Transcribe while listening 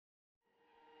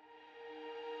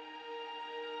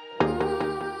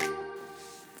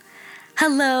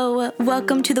Hello,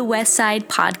 welcome to the West Side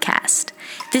Podcast.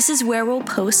 This is where we'll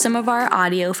post some of our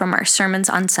audio from our sermons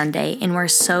on Sunday, and we're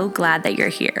so glad that you're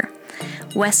here.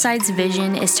 Westside's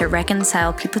vision is to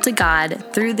reconcile people to God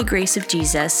through the grace of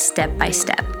Jesus step by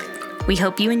step. We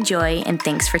hope you enjoy, and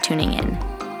thanks for tuning in.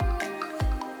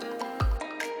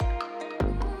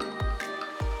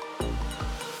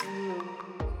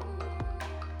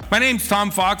 My name's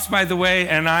Tom Fox, by the way,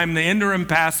 and I'm the interim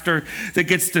pastor that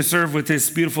gets to serve with this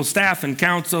beautiful staff and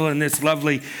council and this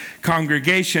lovely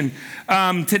congregation.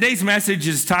 Today's message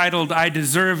is titled, I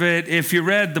Deserve It. If you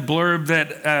read the blurb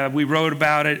that we wrote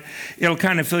about it, it'll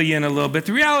kind of fill you in a little bit.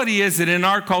 The reality is that in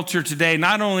our culture today,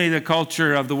 not only the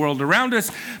culture of the world around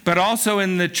us, but also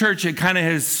in the church, it kind of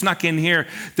has snuck in here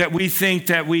that we think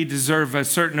that we deserve a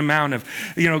certain amount of,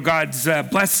 God's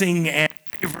blessing and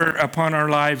favor upon our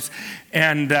lives.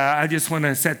 And I just want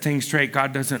to set things straight.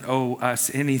 God doesn't owe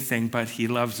us anything, but he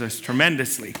loves us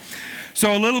tremendously.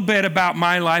 So a little bit about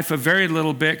my life, a very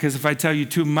little bit, because if I tell you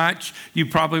too much, you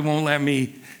probably won't let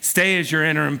me stay as your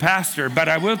interim pastor. But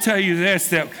I will tell you this,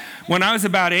 that when I was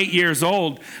about 8 years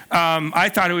old, I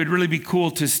thought it would really be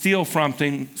cool to steal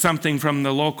something from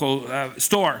the local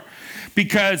store.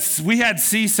 Because we had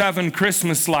C7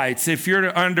 Christmas lights. If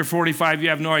you're under 45, you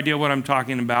have no idea what I'm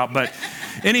talking about. But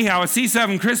anyhow, a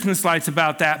C7 Christmas light's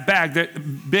about that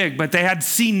big, but they had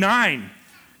C9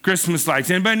 Christmas lights.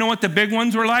 Anybody know what the big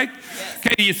ones were like? Yes.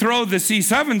 Okay, you throw the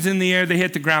C7s in the air, they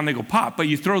hit the ground, they go pop. But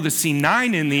you throw the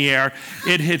C9 in the air,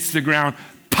 it hits the ground,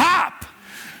 pop!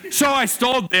 So I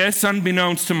stole this,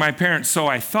 unbeknownst to my parents, so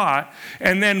I thought.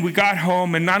 And then we got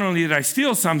home, and not only did I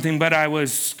steal something, but I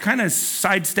was kind of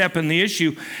sidestepping the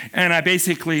issue, and I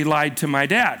basically lied to my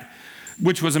dad,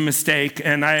 which was a mistake,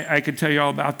 and I could tell you all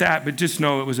about that, but just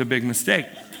know it was a big mistake.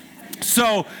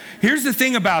 So here's the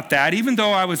thing about that. Even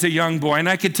though I was a young boy, and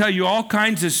I could tell you all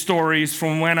kinds of stories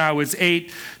from when I was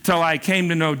 8 till I came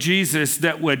to know Jesus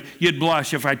that you'd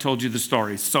blush if I told you the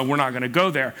stories. So we're not going to go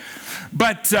there.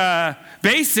 But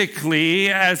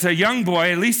basically, as a young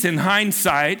boy, at least in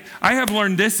hindsight, I have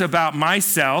learned this about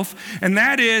myself, and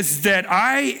that is that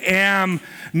I am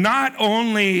not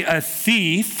only a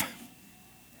thief,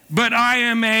 but I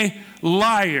am a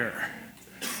liar.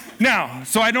 Now,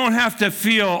 so I don't have to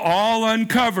feel all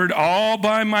uncovered all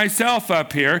by myself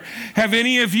up here. Have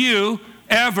any of you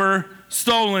ever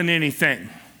stolen anything?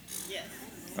 Yes.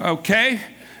 Okay.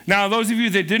 Now, those of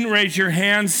you that didn't raise your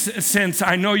hands, since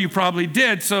I know you probably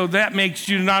did, so that makes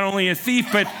you not only a thief,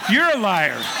 but you're a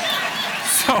liar.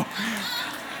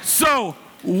 So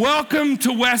welcome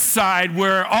to West Side,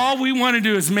 where all we want to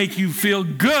do is make you feel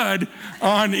good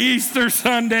on Easter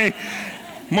Sunday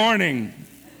morning.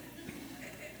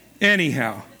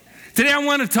 Anyhow, today I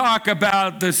want to talk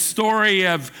about the story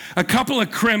of a couple of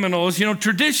criminals.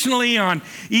 Traditionally on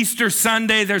Easter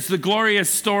Sunday, there's the glorious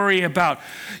story about,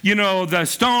 the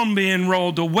stone being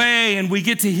rolled away. And we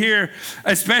get to hear,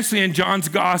 especially in John's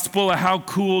gospel, how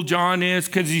cool John is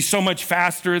because he's so much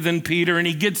faster than Peter. And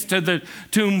he gets to the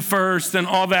tomb first and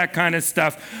all that kind of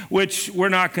stuff, which we're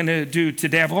not going to do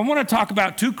today. But I want to talk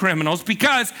about two criminals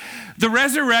because the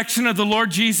resurrection of the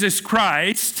Lord Jesus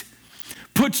Christ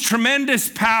puts tremendous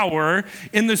power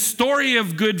in the story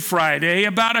of Good Friday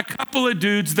about a couple of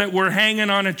dudes that were hanging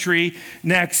on a tree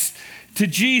next to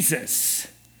Jesus.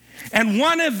 And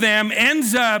one of them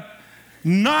ends up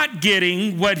not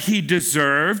getting what he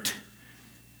deserved,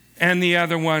 and the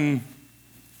other one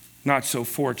not so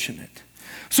fortunate.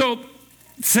 So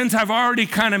since I've already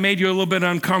kind of made you a little bit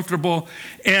uncomfortable,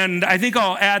 and I think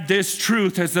I'll add this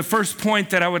truth as the first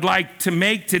point that I would like to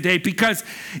make today, because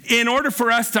in order for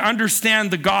us to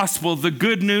understand the gospel, the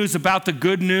good news about the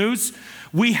good news,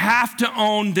 we have to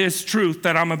own this truth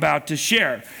that I'm about to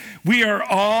share. We are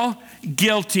all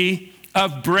guilty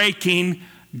of breaking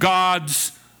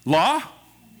God's law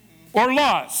or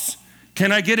laws.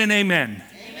 Can I get an amen?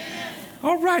 Amen.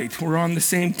 All right, we're on the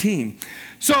same team.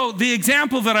 So the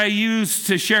example that I use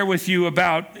to share with you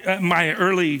about my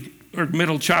early or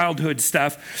middle childhood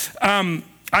stuff,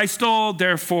 I stole,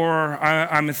 therefore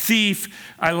I'm a thief.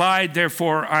 I lied,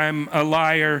 therefore I'm a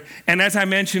liar. And as I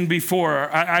mentioned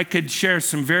before, I could share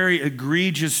some very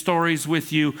egregious stories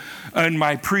with you in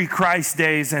my pre-Christ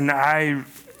days, and I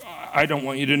don't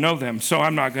want you to know them, so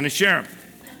I'm not going to share them.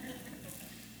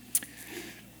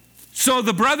 So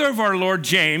the brother of our Lord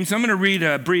James, I'm going to read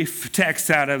a brief text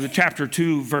out of chapter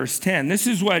 2, verse 10. This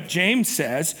is what James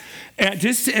says,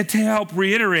 just to help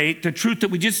reiterate the truth that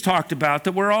we just talked about,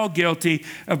 that we're all guilty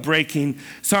of breaking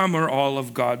some or all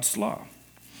of God's law.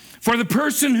 For the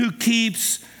person who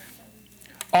keeps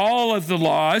all of the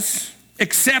laws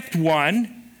except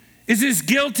one is as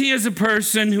guilty as a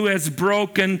person who has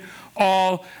broken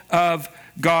all of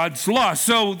God's law.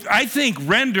 So I think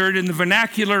rendered in the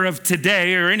vernacular of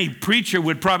today, or any preacher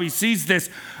would probably seize this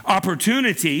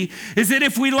opportunity, is that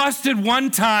if we lusted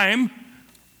one time,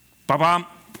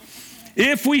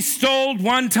 if we stole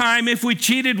one time, if we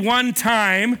cheated one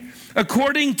time,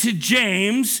 according to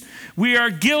James, we are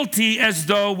guilty as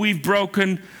though we've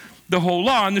broken the whole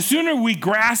law. And the sooner we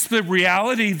grasp the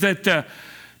reality that the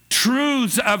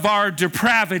truths of our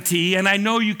depravity, and I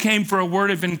know you came for a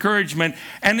word of encouragement,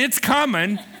 and it's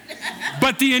coming,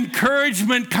 but the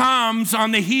encouragement comes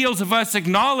on the heels of us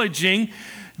acknowledging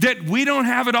that we don't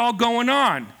have it all going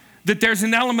on, that there's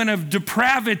an element of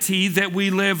depravity that we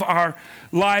live our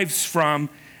lives from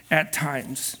at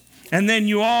times. And then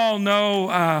you all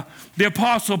know the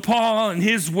Apostle Paul and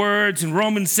his words in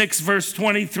Romans 6, verse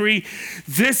 23.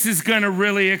 This is going to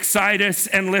really excite us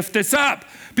and lift us up,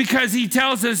 because he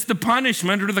tells us the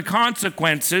punishment or the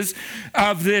consequences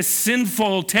of this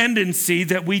sinful tendency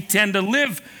that we tend to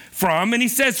live from. And he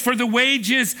says, for the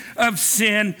wages of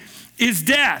sin is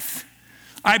death.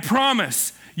 I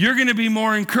promise you're going to be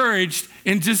more encouraged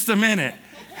in just a minute.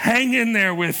 Hang in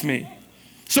there with me.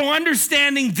 So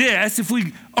understanding this, if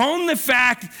we own the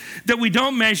fact that we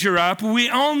don't measure up, we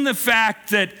own the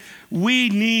fact that we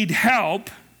need help,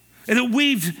 and that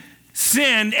we've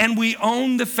sinned, and we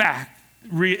own the fact,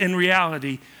 in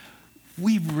reality,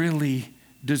 we really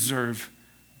deserve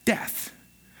death.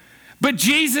 But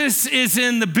Jesus is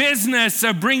in the business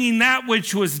of bringing that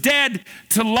which was dead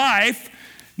to life,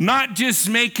 not just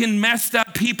making messed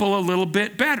up people a little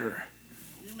bit better.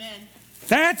 Amen.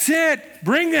 That's it.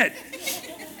 Bring it.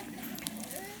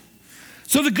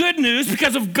 So the good news,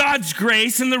 because of God's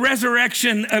grace and the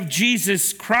resurrection of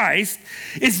Jesus Christ,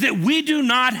 is that we do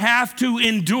not have to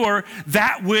endure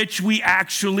that which we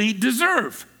actually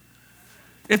deserve.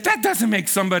 If that doesn't make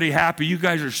somebody happy, you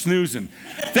guys are snoozing.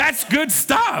 That's good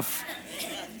stuff.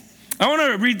 I want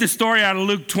to read the story out of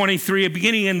Luke 23,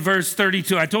 beginning in verse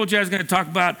 32. I told you I was going to talk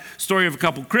about the story of a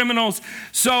couple criminals.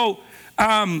 So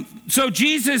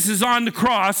Jesus is on the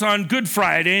cross on Good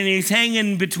Friday, and he's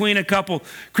hanging between a couple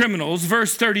criminals.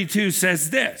 Verse 32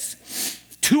 says this: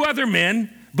 2 other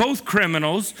men, both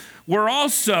criminals, were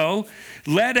also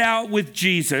led out with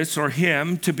Jesus, or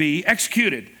him, to be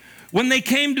executed. When they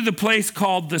came to the place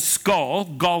called the Skull,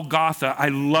 Golgotha, I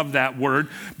love that word,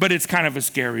 but it's kind of a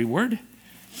scary word,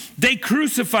 they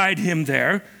crucified him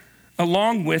there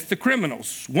along with the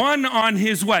criminals. One on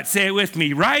his what? Say it with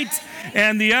me, right?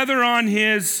 And the other on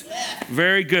his,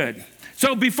 very good.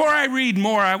 So before I read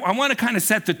more, I want to kind of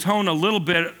set the tone a little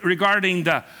bit regarding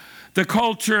the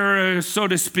culture, so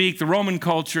to speak, the Roman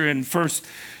culture in first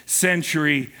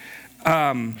century.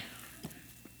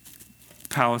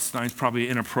 Palestine is probably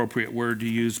an inappropriate word to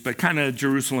use, but kind of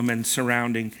Jerusalem and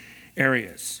surrounding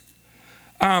areas.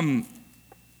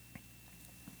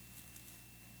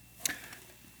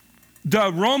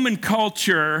 The Roman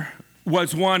culture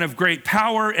was one of great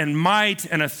power and might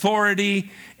and authority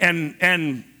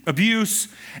and abuse,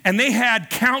 and they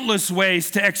had countless ways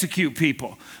to execute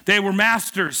people. They were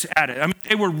masters at it. I mean,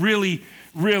 they were really,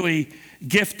 really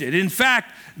gifted. In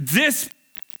fact, this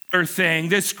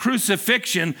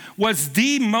crucifixion, was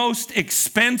the most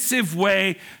expensive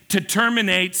way to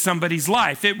terminate somebody's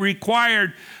life. It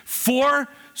required 4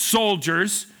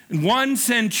 soldiers and 1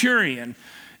 centurion.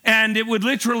 And it would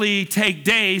literally take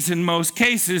days in most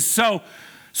cases. So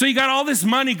you got all this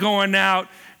money going out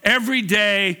every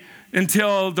day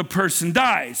until the person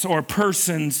dies, or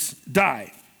persons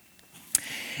die.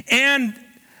 And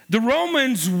the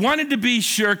Romans wanted to be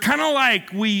sure, kind of like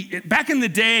back in the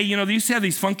day, they used to have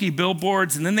these funky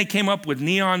billboards, and then they came up with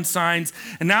neon signs,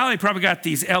 and now they probably got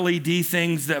these LED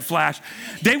things that flash.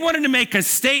 They wanted to make a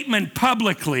statement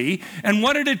publicly and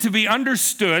wanted it to be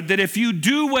understood that if you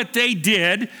do what they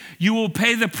did, you will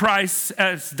pay the price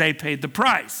as they paid the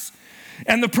price.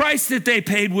 And the price that they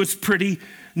paid was pretty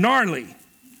gnarly.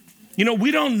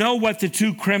 We don't know what the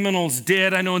 2 criminals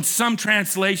did. I know in some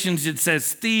translations it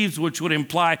says thieves, which would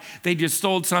imply they just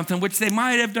stole something, which they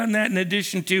might have done that in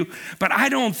addition to. But I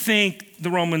don't think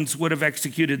the Romans would have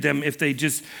executed them if they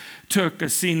just took a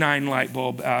C9 light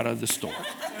bulb out of the store.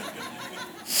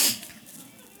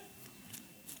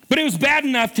 But it was bad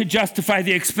enough to justify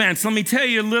the expense. Let me tell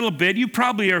you a little bit. You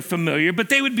probably are familiar, but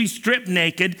they would be stripped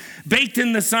naked, baked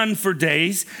in the sun for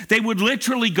days. They would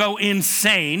literally go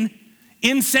insane.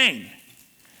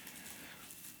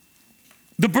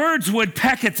 The birds would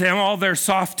peck at them, all their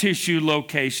soft tissue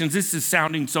locations. This is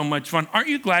sounding so much fun. Aren't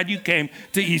you glad you came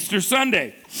to Easter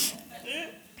Sunday?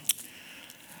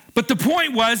 But the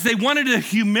point was they wanted to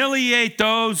humiliate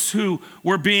those who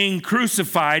were being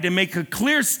crucified and make a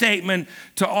clear statement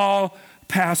to all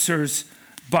passers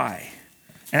by,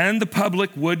 and the public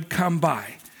would come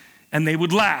by, and they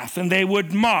would laugh and they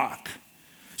would mock.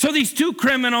 So these two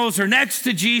criminals are next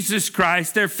to Jesus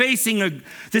Christ. They're facing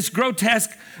this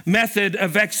grotesque method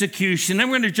of execution. Then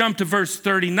we're going to jump to verse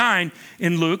 39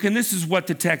 in Luke, and this is what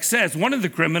the text says. One of the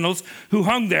criminals who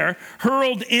hung there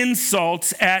hurled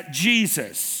insults at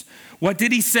Jesus. What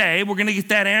did he say? We're going to get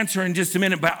that answer in just a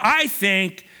minute, but I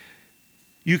think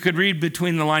you could read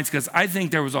between the lines, because I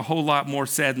think there was a whole lot more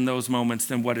said in those moments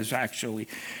than what is actually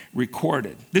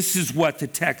recorded. This is what the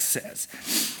text says.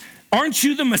 Aren't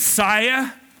you the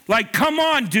Messiah? Like, come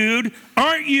on, dude.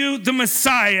 Aren't you the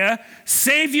Messiah?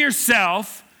 Save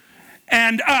yourself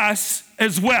and us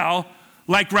as well,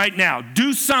 like right now.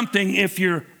 Do something if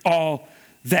you're all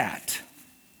that.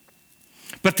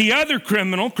 But the other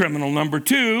criminal number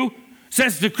 2,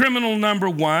 says to criminal number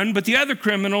 1, but the other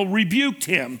criminal rebuked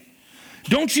him.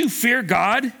 Don't you fear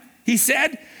God, he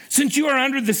said, since you are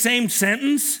under the same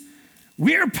sentence?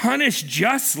 We are punished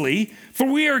justly, for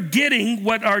we are getting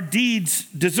what our deeds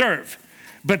deserve.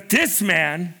 But this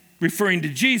man, referring to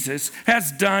Jesus,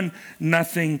 has done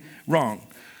nothing wrong.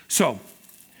 So,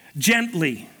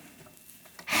 gently,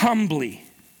 humbly,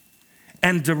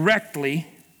 and directly,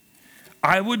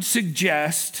 I would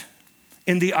suggest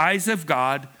in the eyes of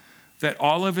God that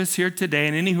all of us here today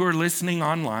and any who are listening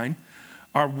online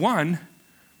are one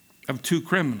of two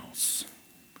criminals.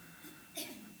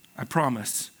 I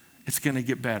promise it's going to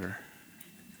get better.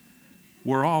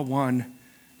 We're all one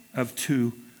of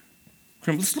two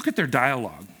criminals. Let's look at their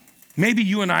dialogue. Maybe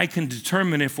you and I can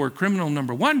determine if we're criminal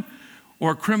number 1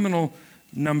 or criminal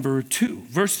number 2.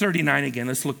 Verse 39 again,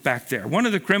 let's look back there. One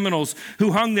of the criminals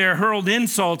who hung there hurled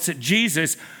insults at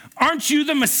Jesus. Aren't you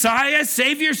the Messiah?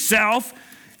 Save yourself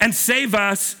and save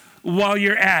us while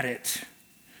you're at it.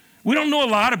 We don't know a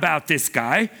lot about this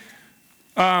guy,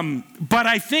 but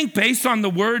I think based on the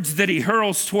words that he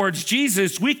hurls towards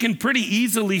Jesus, we can pretty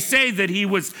easily say that he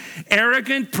was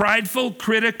arrogant, prideful,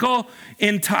 critical,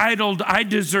 entitled, I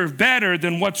deserve better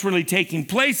than what's really taking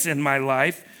place in my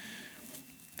life.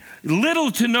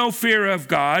 Little to no fear of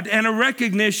God, and a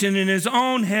recognition in his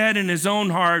own head and his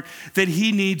own heart that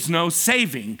he needs no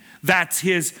saving. That's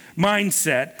his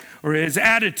mindset or his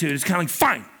attitude. It's kind of like,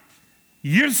 fine,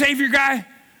 you're the Savior guy,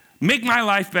 make my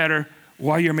life better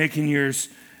while you're making yours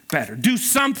better. Do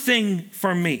something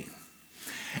for me.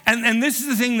 And this is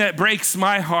the thing that breaks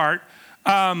my heart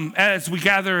as we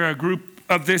gather a group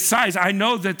of this size. I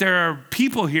know that there are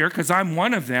people here, because I'm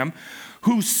one of them,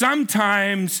 who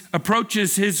sometimes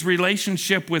approaches his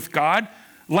relationship with God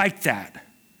like that.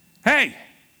 Hey,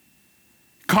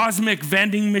 cosmic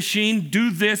vending machine,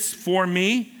 do this for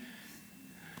me.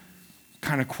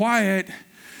 Kind of quiet.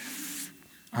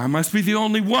 I must be the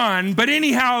only one. But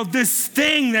anyhow, this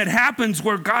thing that happens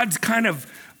where God's kind of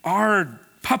our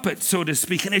puppet, so to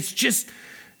speak, and it's just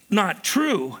not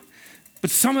true. But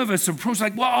some of us approach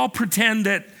like, well, I'll pretend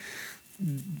that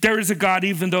there is a God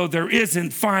even though there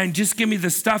isn't. Fine, just give me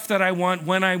the stuff that I want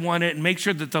when I want it and make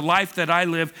sure that the life that I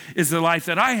live is the life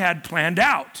that I had planned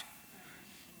out.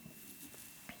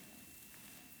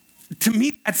 To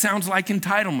me, that sounds like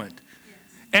entitlement.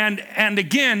 And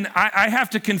again, I have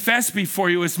to confess before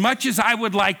you, as much as I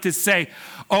would like to say,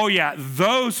 oh yeah,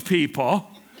 those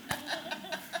people,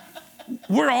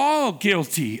 we're all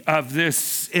guilty of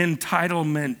this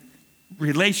entitlement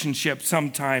relationship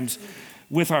sometimes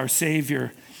with our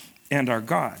Savior and our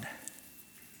God.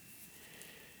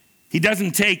 He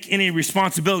doesn't take any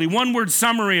responsibility. One word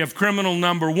summary of criminal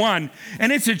number 1,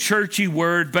 and it's a churchy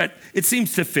word, but it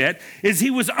seems to fit, is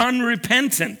he was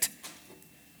unrepentant.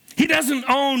 He doesn't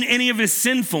own any of his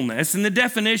sinfulness, and the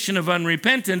definition of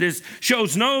unrepentant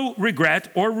shows no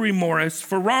regret or remorse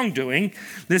for wrongdoing.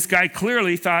 This guy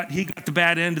clearly thought he got the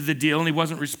bad end of the deal and he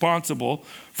wasn't responsible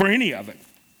for any of it.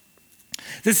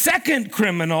 The second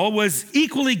criminal was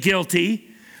equally guilty,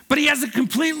 but he has a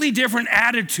completely different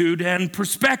attitude and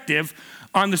perspective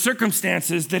on the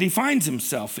circumstances that he finds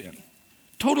himself in.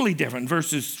 Totally different,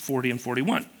 verses 40 and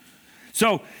 41.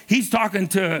 So he's talking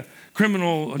to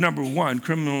criminal number 1.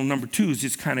 Criminal number 2 is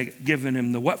just kind of giving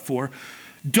him the what for.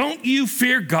 Don't you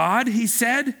fear God, he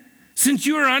said, since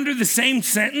you are under the same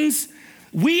sentence?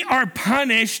 We are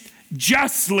punished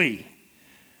justly,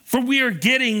 for we are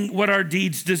getting what our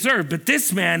deeds deserve. But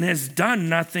this man has done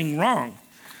nothing wrong.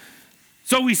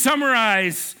 So we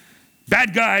summarize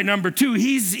bad guy number 2.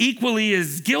 He's equally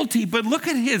as guilty, but look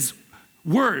at his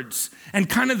words and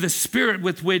kind of the spirit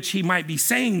with which he might be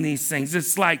saying these things.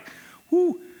 It's like,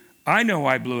 whoo, I know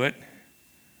I blew it.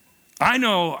 I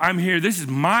know I'm here. This is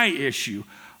my issue.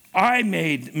 I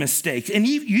made mistakes. And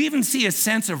you even see a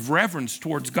sense of reverence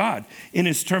towards God in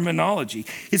his terminology.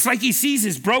 It's like he sees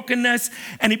his brokenness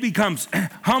and he becomes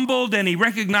humbled and he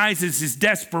recognizes his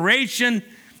desperation.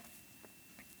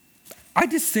 I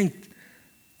just think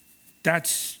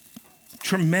that's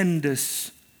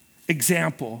tremendous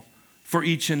example for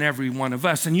each and every one of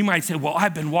us. And you might say, well,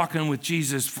 I've been walking with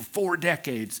Jesus for 4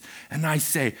 decades. And I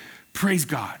say, praise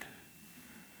God.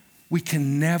 We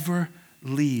can never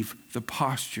leave the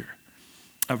posture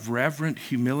of reverent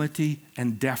humility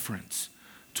and deference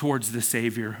towards the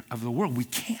Savior of the world. We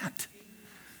can't.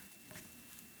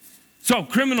 So,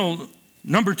 criminal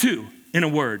number 2, in a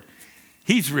word,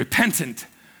 he's repentant.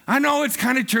 I know it's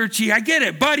kind of churchy, I get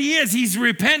it, but he is. He's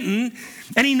repentant,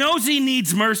 and he knows he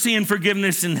needs mercy and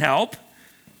forgiveness and help.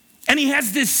 And he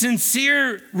has this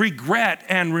sincere regret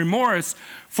and remorse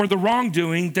for the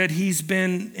wrongdoing that he's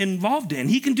been involved in.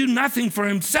 He can do nothing for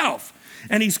himself.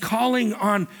 And he's calling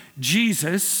on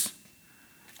Jesus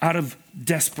out of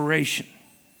desperation.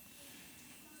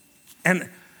 And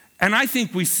I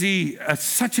think we see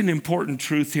such an important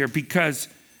truth here because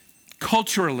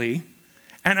culturally,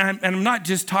 and I'm not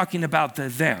just talking about the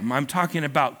them, I'm talking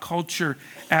about culture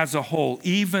as a whole,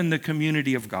 even the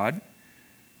community of God.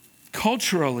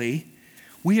 Culturally,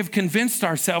 we have convinced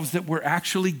ourselves that we're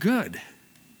actually good.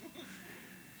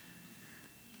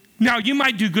 Now, you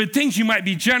might do good things. You might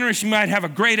be generous. You might have a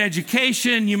great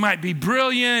education. You might be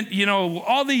brilliant.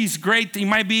 All these great things. You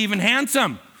might be even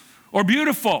handsome or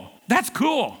beautiful. That's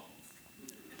cool.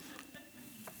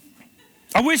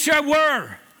 I wish I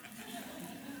were.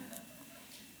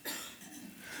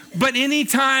 But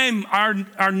anytime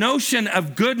our notion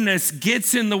of goodness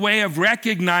gets in the way of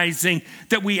recognizing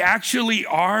that we actually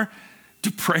are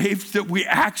depraved, that we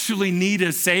actually need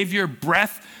a Savior,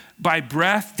 breath by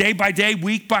breath, day by day,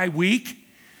 week by week,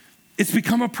 it's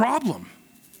become a problem.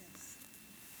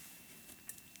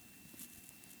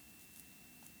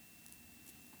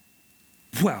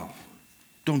 Well,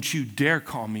 don't you dare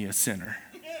call me a sinner.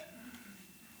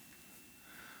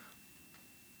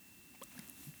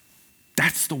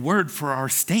 That's the word for our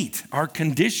state, our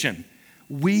condition.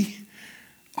 We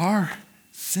are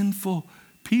sinful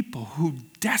people who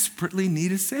desperately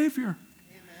need a Savior.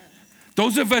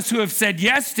 Those of us who have said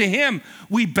yes to him,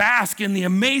 we bask in the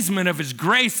amazement of his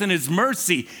grace and his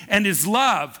mercy and his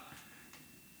love.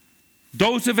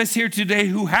 Those of us here today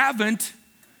who haven't,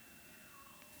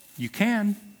 you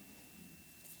can.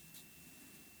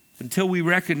 Until we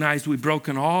recognize we've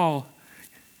broken all,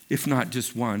 if not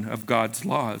just one, of God's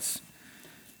laws,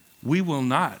 we will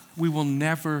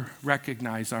never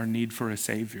recognize our need for a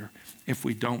Savior if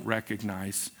we don't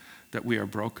recognize that we are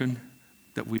broken,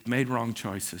 that we've made wrong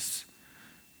choices.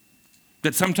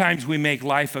 That sometimes we make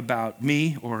life about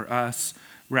me or us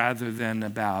rather than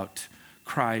about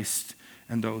Christ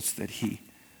and those that he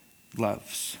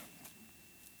loves.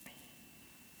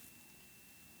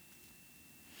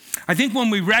 I think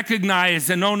when we recognize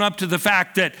and own up to the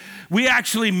fact that we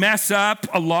actually mess up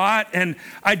a lot, and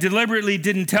I deliberately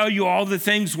didn't tell you all the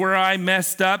things where I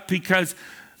messed up because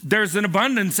there's an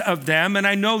abundance of them, and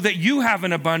I know that you have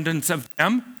an abundance of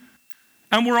them.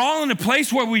 And we're all in a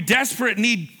place where we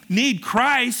desperately need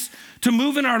Christ to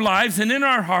move in our lives and in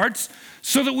our hearts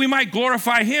so that we might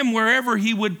glorify him wherever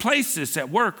he would place us, at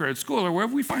work or at school or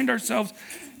wherever we find ourselves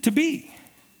to be.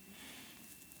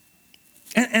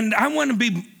 And I want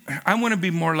to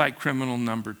be more like criminal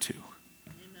number 2.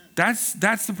 That's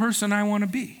the person I want to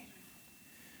be.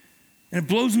 And it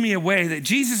blows me away that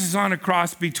Jesus is on a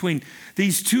cross between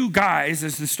these 2 guys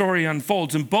as the story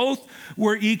unfolds, and both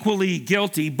were equally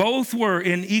guilty. Both were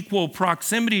in equal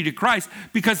proximity to Christ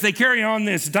because they carry on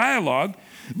this dialogue.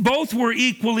 Both were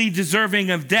equally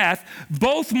deserving of death.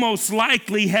 Both most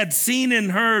likely had seen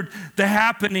and heard the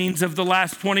happenings of the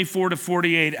last 24 to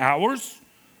 48 hours.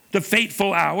 The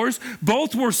fateful hours.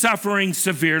 Both were suffering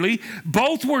severely.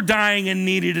 Both were dying and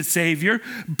needed a Savior.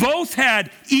 Both had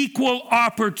equal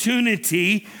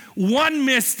opportunity. One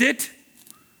missed it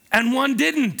and one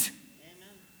didn't. Amen.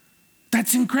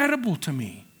 That's incredible to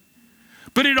me.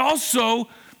 But it also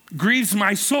grieves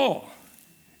my soul.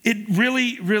 It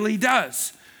really, really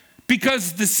does.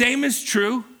 Because the same is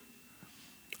true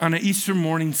on an Easter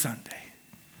morning Sunday.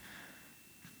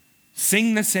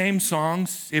 Sing the same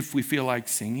songs if we feel like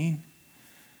singing.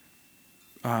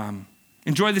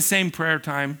 Enjoy the same prayer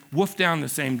time. Wolf down the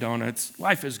same donuts.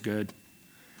 Life is good.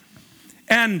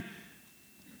 And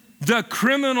the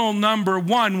criminal number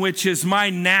 1, which is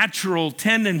my natural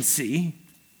tendency,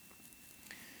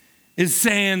 is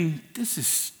saying, this is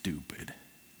stupid.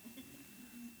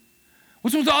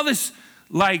 What's with all this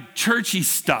like churchy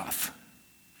stuff?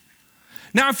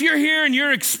 Now, if you're here and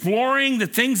you're exploring the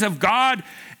things of God,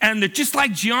 and that just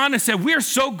like Gianna said, we're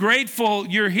so grateful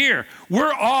you're here.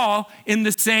 We're all in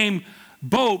the same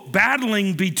boat,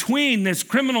 battling between this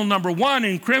criminal number one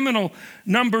and criminal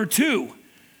number two.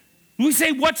 We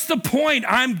say, what's the point?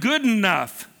 I'm good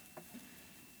enough.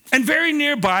 And very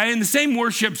nearby, in the same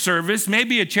worship service,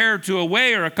 maybe a chair or two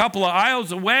away or a couple of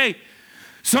aisles away,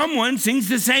 someone sings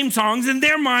the same songs. In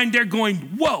their mind, they're going,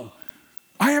 whoa,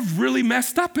 I have really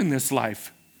messed up in this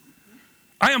life.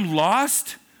 I am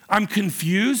lost. I'm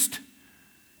confused.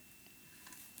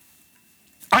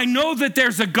 I know that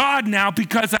there's a God now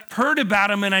because I've heard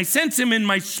about him and I sense him in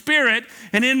my spirit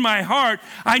and in my heart.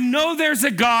 I know there's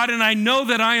a God and I know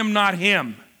that I am not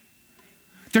him.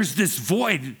 There's this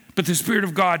void, but the Spirit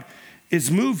of God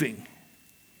is moving.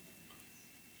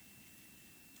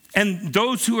 And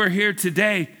those who are here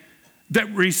today that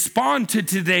respond to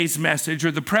today's message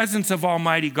or the presence of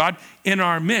Almighty God in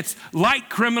our midst, like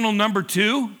criminal number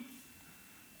two,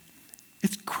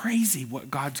 it's crazy what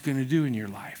God's going to do in your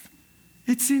life.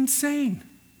 It's insane.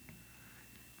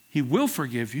 He will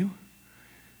forgive you.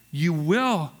 You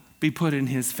will be put in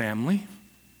his family.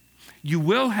 You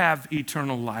will have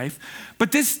eternal life.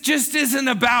 But this just isn't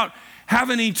about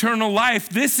having eternal life.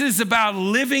 This is about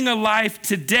living a life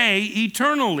today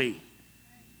eternally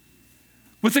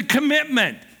with a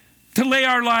commitment to lay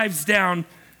our lives down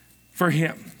for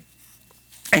him.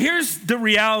 And here's the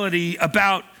reality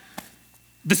about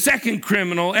the second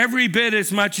criminal, every bit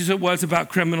as much as it was about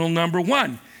criminal number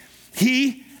one.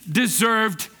 He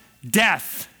deserved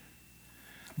death,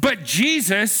 but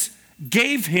Jesus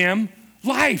gave him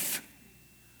life.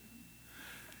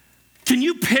 Can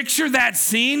you picture that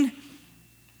scene?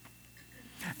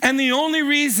 And the only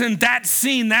reason that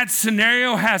scene, that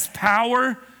scenario has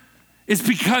power is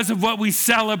because of what we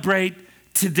celebrate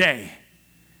today.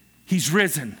 He's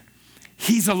risen.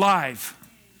 He's alive.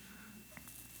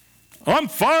 I'm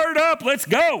fired up. Let's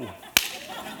go.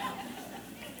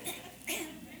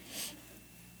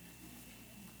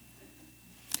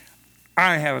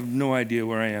 I have no idea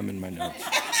where I am in my notes.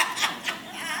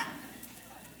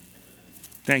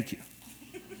 Thank you.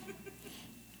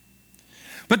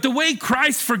 But the way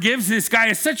Christ forgives this guy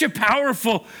is such a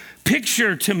powerful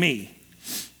picture to me.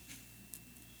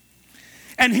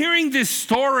 And hearing this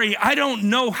story, I don't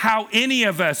know how any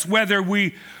of us, whether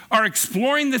we are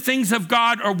exploring the things of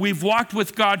God or we've walked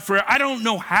with God forever, I don't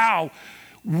know how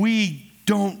we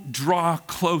don't draw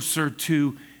closer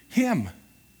to him.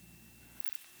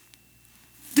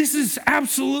 This is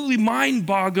absolutely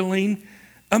mind-boggling,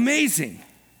 amazing.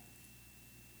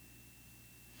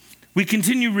 We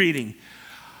continue reading.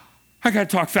 I got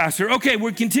to talk faster. Okay,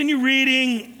 we'll continue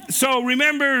reading. So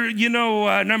remember,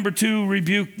 number two,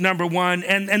 rebuke number one.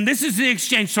 And this is the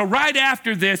exchange. So right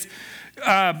after this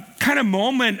kind of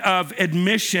moment of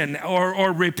admission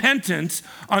or repentance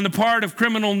on the part of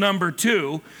criminal number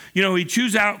two, he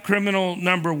chews out criminal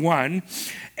number one.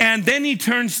 And then he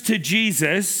turns to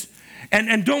Jesus.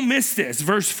 And don't miss this,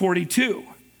 verse 42.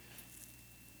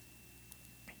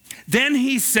 Then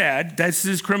he said, this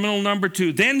is criminal number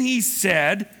two. Then he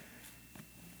said,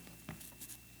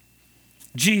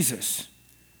 Jesus,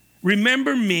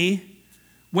 remember me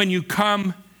when you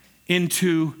come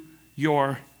into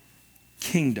your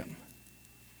kingdom.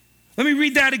 Let me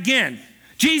read that again.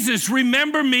 Jesus,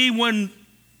 remember me when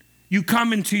you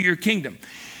come into your kingdom.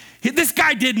 This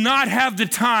guy did not have the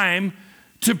time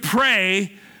to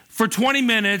pray for 20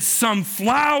 minutes, some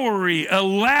flowery,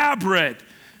 elaborate,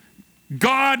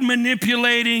 God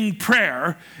manipulating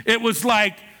prayer. It was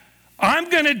like, I'm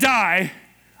going to die.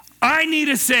 I need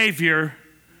a savior.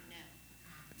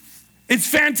 It's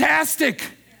fantastic.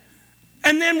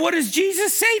 And then what does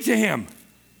Jesus say to him?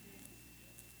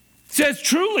 He says,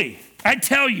 truly, I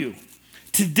tell you,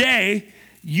 today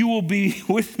you will be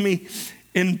with me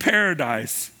in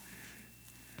paradise.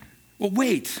 Well,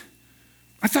 wait.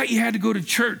 I thought you had to go to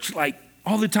church like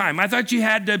all the time. I thought you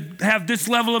had to have this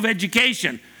level of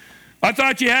education. I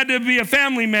thought you had to be a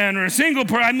family man or a single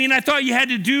person. I thought you had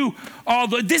to do all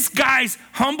this guy's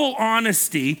humble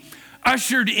honesty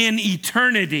ushered in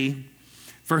eternity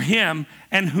for him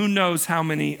and who knows how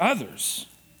many others.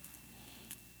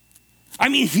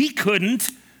 He couldn't,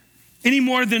 any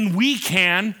more than we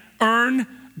can, earn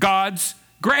God's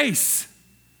grace.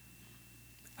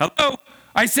 Hello?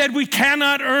 I said we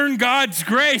cannot earn God's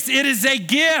grace. It is a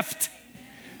gift.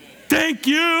 Thank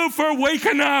you for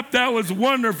waking up. That was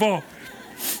wonderful.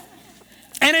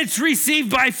 And it's received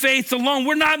by faith alone.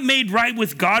 We're not made right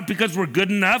with God because we're good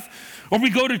enough, or we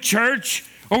go to church,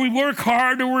 or we work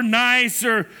hard, or we're nice,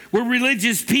 or we're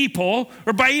religious people,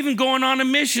 or by even going on a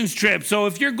missions trip. So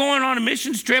if you're going on a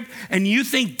missions trip and you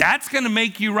think that's going to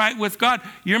make you right with God,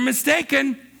 you're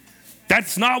mistaken.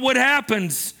 That's not what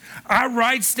happens. Our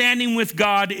right standing with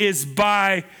God is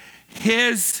by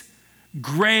his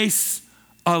grace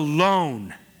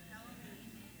alone.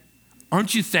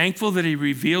 Aren't you thankful that he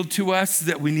revealed to us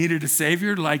that we needed a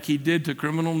Savior like he did to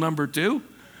criminal number 2?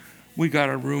 We got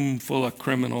a room full of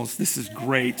criminals. This is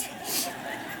great.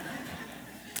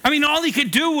 I mean, all he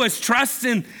could do was trust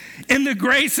in the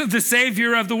grace of the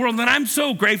Savior of the world. And I'm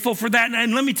so grateful for that.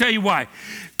 And let me tell you why.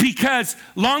 Because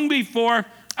long before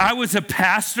I was a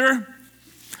pastor,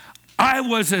 I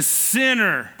was a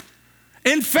sinner.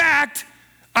 In fact,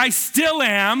 I still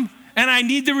am. And I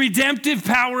need the redemptive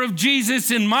power of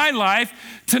Jesus in my life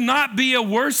to not be a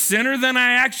worse sinner than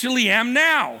I actually am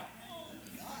now.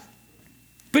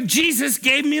 But Jesus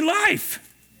gave me life.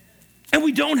 And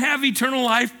we don't have eternal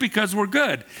life because we're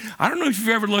good. I don't know if you've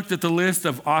ever looked at the list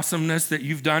of awesomeness that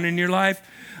you've done in your life.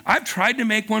 I've tried to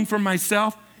make one for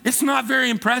myself. It's not very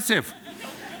impressive.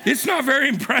 It's not very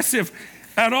impressive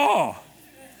at all.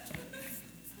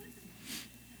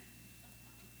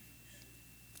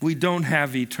 We don't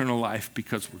have eternal life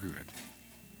because we're good.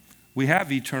 We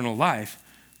have eternal life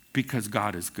because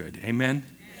God is good. Amen?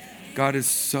 God is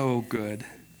so good.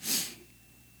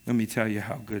 Let me tell you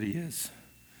how good he is.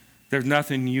 There's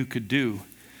nothing you could do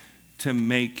to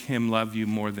make him love you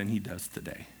more than he does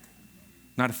today.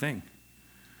 Not a thing.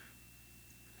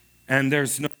 And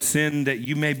there's no sin that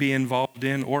you may be involved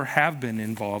in or have been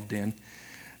involved in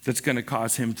that's going to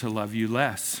cause him to love you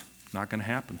less. Not going to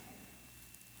happen.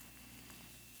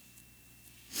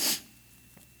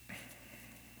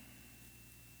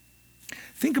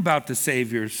 Think about the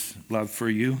Savior's love for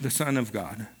you, the Son of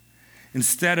God.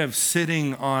 Instead of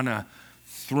sitting on a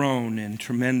throne in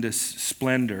tremendous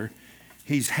splendor,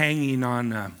 he's hanging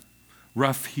on a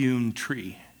rough-hewn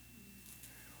tree.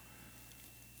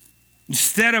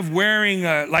 Instead of wearing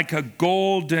like a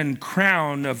golden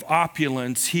crown of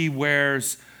opulence, he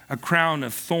wears a crown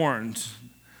of thorns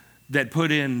that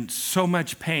put in so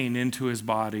much pain into his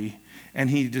body,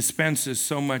 and he dispenses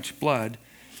so much blood.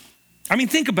 I mean,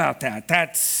 think about that.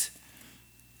 That's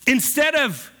instead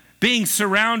of being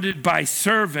surrounded by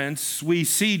servants, we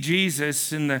see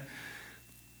Jesus in the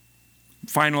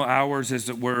final hours, as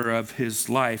it were, of his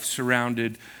life,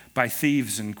 surrounded by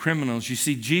thieves and criminals. You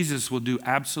see, Jesus will do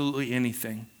absolutely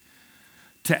anything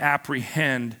to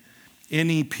apprehend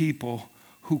any people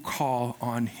who call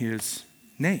on his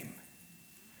name.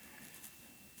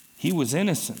 He was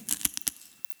innocent.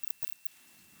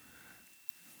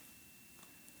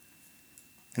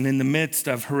 And in the midst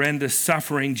of horrendous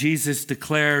suffering, Jesus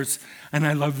declares, and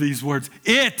I love these words,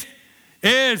 "It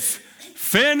is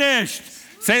finished."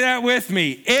 Say that with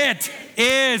me. It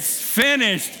is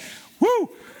finished.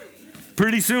 Woo!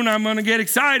 Pretty soon I'm going to get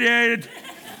excited.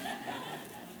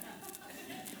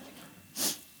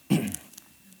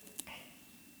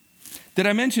 Did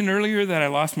I mention earlier that I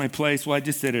lost my place? Well, I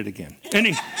just did it again.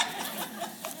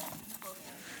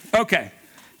 Okay.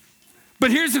 But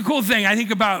here's the cool thing I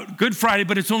think about Good Friday,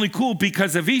 but it's only cool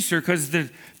because of Easter, because the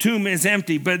tomb is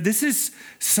empty. But this is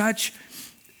such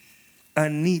a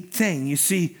neat thing. You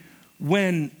see,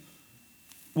 when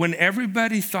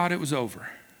everybody thought it was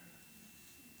over,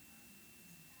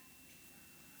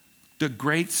 the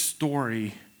great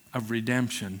story of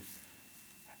redemption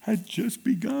had just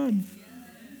begun.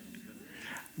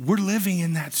 We're living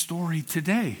in that story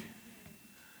today.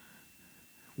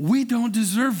 We don't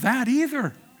deserve that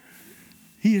either.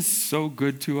 He is so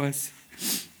good to us.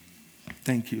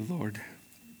 Thank you, Lord.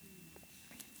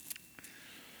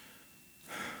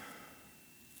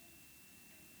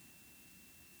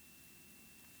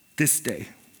 This day,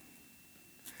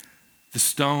 the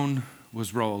stone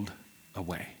was rolled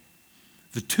away.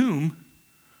 The tomb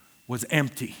was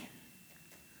empty.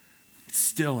 It's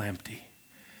still empty.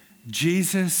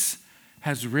 Jesus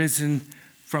has risen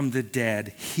from the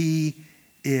dead. He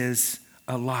is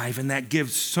alive. And that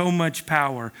gives so much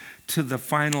power to the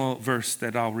final verse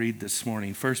that I'll read this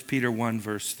morning. 1 Peter 1,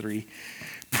 verse 3.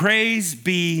 Praise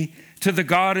be to the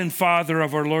God and Father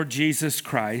of our Lord Jesus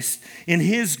Christ. In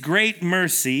his great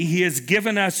mercy, he has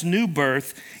given us new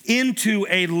birth into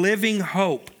a living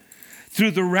hope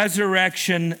through the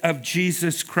resurrection of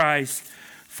Jesus Christ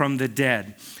from the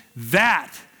dead.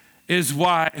 That is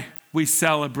why we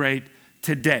celebrate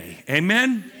today.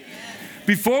 Amen?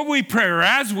 Before we pray, or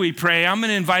as we pray, I'm going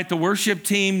to invite the worship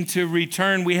team to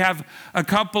return. We have a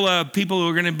couple of people who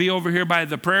are going to be over here by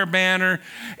the prayer banner,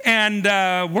 and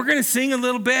we're going to sing a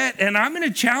little bit, and I'm going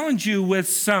to challenge you with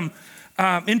some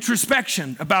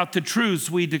introspection about the truths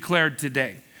we declared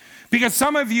today. Because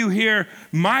some of you here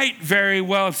might very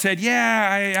well have said,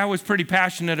 yeah, I was pretty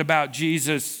passionate about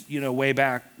Jesus, way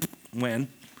back when.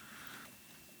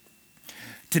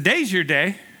 Today's your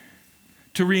day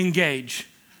to re-engage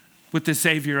with the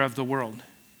Savior of the world.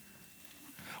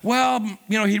 Well,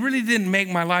 he really didn't make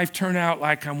my life turn out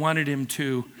like I wanted him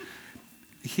to.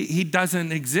 He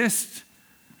doesn't exist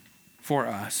for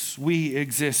us. We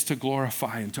exist to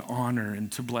glorify and to honor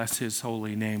and to bless his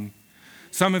holy name.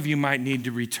 Some of you might need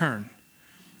to return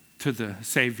to the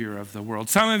Savior of the world.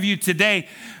 Some of you today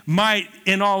might,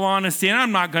 in all honesty, and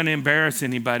I'm not going to embarrass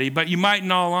anybody, but you might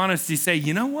in all honesty say,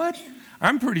 you know what?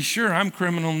 I'm pretty sure I'm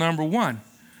criminal number one.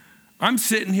 I'm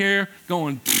sitting here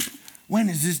going, when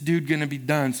is this dude going to be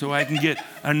done so I can get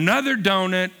another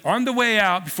donut on the way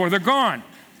out before they're gone?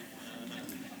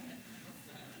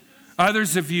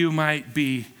 Others of you might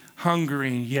be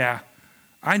hungering. Yeah,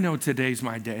 I know today's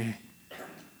my day.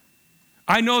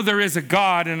 I know there is a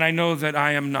God, and I know that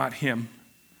I am not him.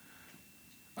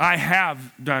 I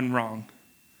have done wrong.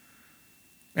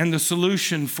 And the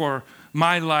solution for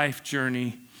my life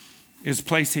journey is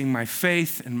placing my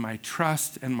faith and my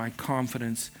trust and my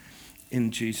confidence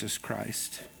in Jesus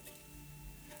Christ.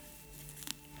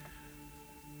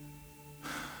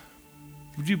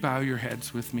 Would you bow your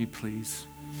heads with me, please?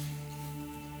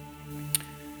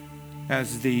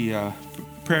 As the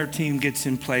prayer team gets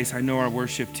in place, I know our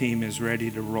worship team is ready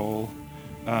to roll.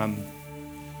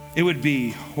 It would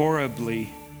be horribly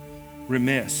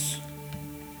remiss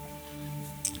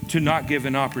to not give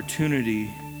an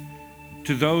opportunity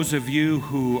to those of you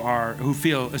who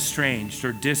feel estranged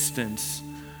or distanced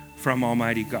from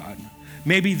Almighty God.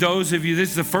 Maybe those of you, this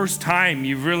is the first time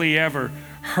you've really ever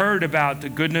heard about the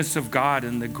goodness of God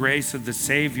and the grace of the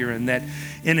Savior, and that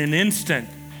in an instant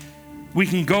we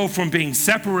can go from being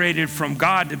separated from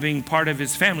God to being part of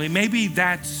his family. Maybe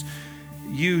that's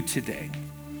you today.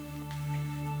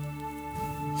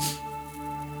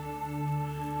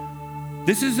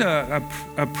 This is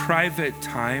a private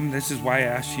time. This is why I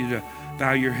asked you to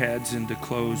bow your heads and to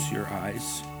close your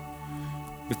eyes.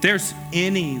 If there's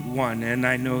anyone, and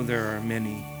I know there are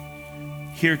many,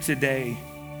 here today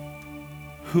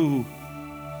who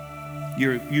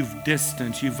you've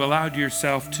distanced, you've allowed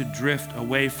yourself to drift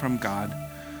away from God,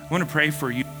 I want to pray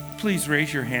for you. Please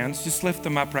raise your hands. Just lift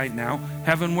them up right now.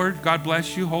 Heavenward, God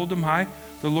bless you. Hold them high.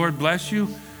 The Lord bless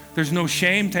you. There's no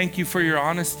shame. Thank you for your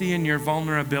honesty and your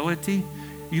vulnerability.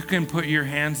 You can put your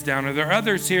hands down. Are there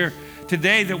others here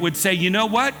today that would say, you know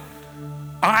what?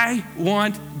 I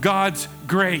want God's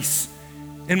grace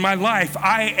in my life.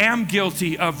 I am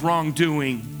guilty of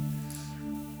wrongdoing.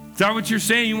 Is that what you're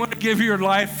saying? You want to give your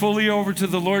life fully over to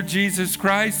the Lord Jesus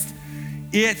Christ?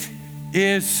 It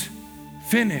is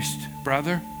finished,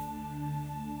 brother.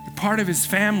 You're part of his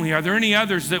family. Are there any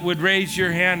others that would raise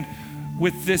your hand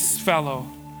with this fellow?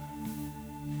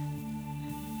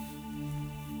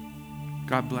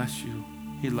 God bless you.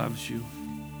 He loves you.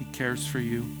 He cares for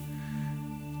you.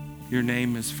 Your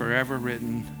name is forever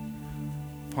written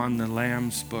upon the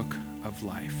Lamb's book of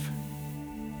life.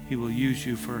 He will use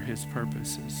you for his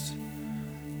purposes.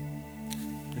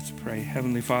 Let's pray.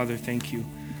 Heavenly Father, thank you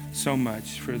so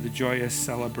much for the joyous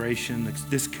celebration,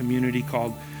 this community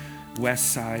called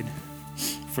Westside,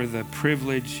 for the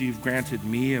privilege you've granted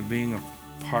me of being a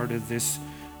part of this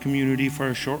community for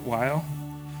a short while.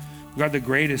 God, the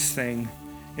greatest thing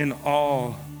in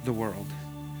all the world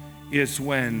is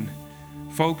when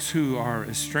folks who are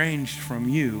estranged from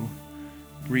you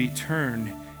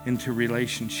return into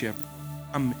relationship,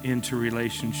 come into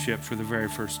relationship for the very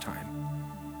first time.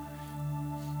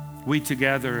 We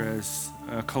together as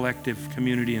a collective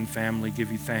community and family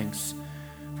give you thanks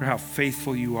for how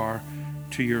faithful you are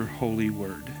to your holy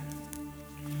word.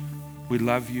 We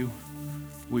love you.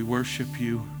 We worship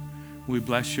you. We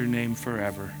bless your name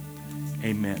forever.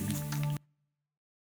 Amen.